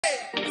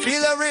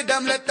Feel the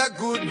rhythm, let the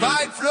good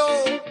vibe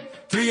flow.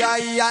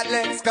 Three-eye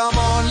athletes, come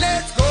on,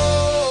 let's go.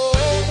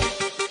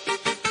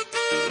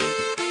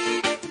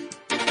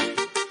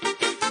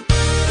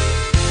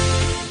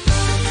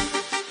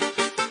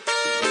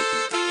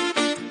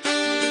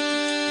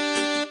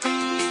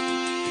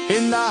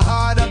 In the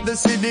heart of the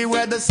city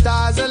where the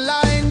stars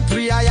align,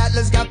 three-eye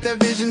atlas got the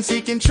vision,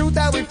 seeking truth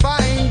that we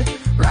find.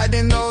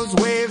 Riding those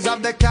waves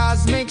of the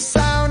cosmic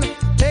sound,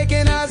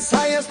 taking us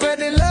higher,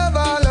 spreading love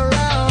all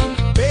around.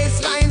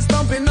 Baselines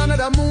thumping under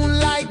the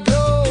moonlight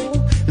glow.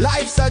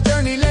 Life's a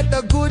journey, let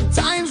the good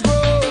times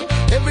grow.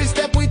 Every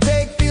step we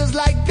take feels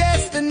like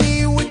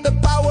destiny, with the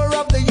power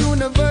of the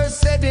universe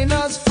setting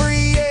us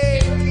free.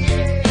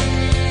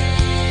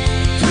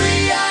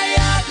 Three-eye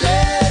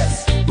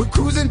atlas, we're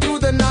cruising through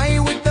the night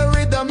with the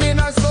rhythm in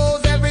our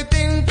souls.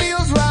 Everything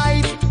feels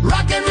right.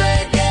 Rock and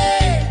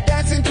reggae,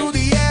 dancing through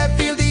the air,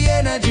 feel the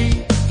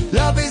energy.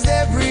 Love is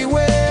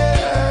everywhere.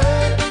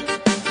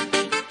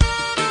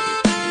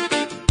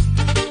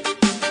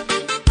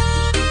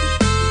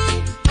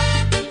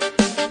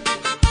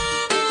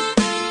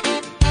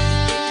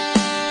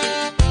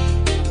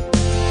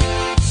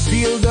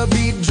 Feel the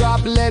beat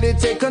drop, let it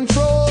take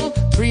control.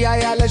 Three-eye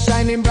atlas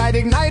shining bright,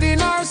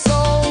 igniting our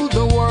soul.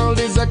 The world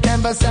is a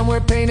canvas and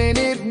we're painting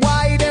it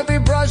white. Every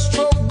brush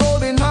stroke,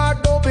 golden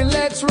heart open,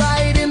 let's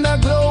ride. In the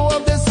glow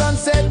of the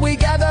sunset we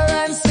gather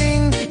and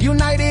sing,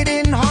 united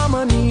in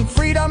harmony,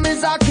 freedom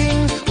is our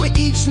king. With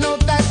each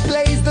note that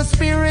plays, the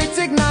spirit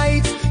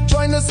ignites.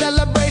 Join the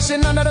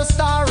celebration under the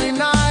starry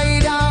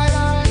night.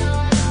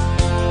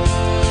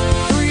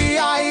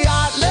 Three-eye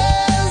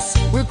atlas,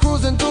 we're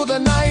cruising through the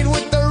night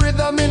with the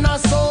rhythm in our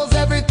souls.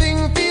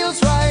 Everything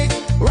feels right.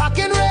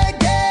 Rockin'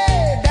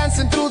 reggae,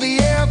 dancing through the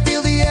air,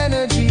 feel the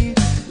energy.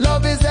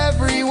 Love is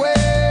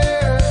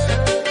everywhere.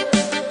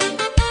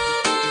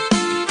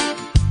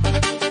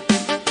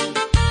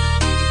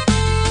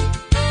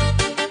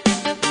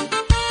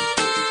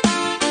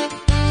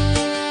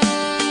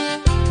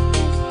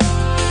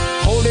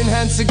 Holding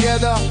hands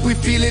together, we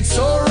feel it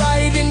so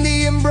right. In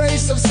the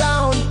embrace of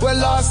sound, we're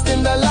lost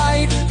in the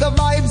light. The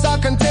vibes are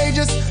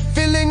contagious,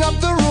 filling up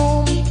the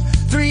room.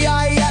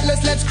 Three-eye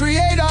atlas, let's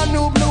create a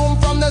new bloom.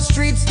 From the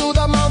streets to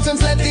the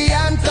mountains, let the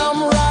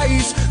anthem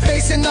rise.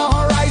 Facing the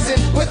horizon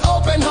with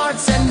open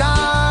hearts and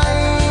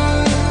eyes.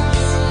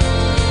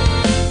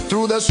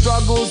 Through the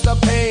struggles, the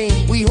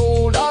pain, we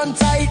hold on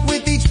tight.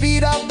 With each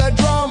beat of the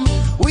drum,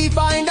 we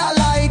find our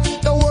light.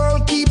 The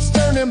world keeps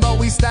turning, but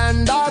we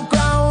stand our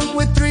ground.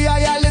 With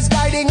three-eye atlas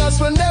guiding us,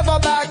 we'll never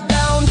back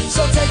down.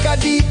 So take a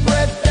deep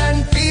breath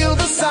and feel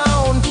the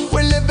sound.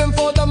 We're living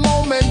for the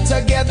moment,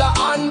 together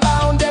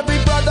unbound. Every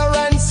brother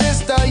and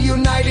sister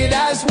united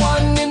as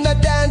one, in the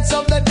dance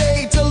of the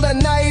day till the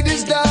night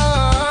is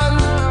done.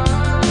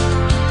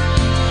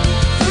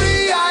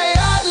 Three-eye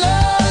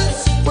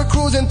atlas, we're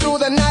cruising through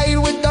the night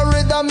with the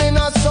rhythm in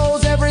our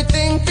souls.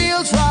 Everything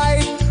feels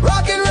right.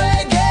 Rockin'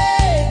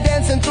 reggae,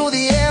 dancing through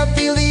the air,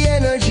 feel the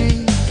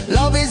energy.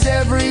 Love is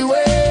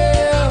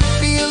everywhere.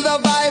 Feel the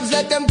vibes,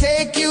 let them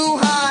take you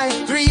high.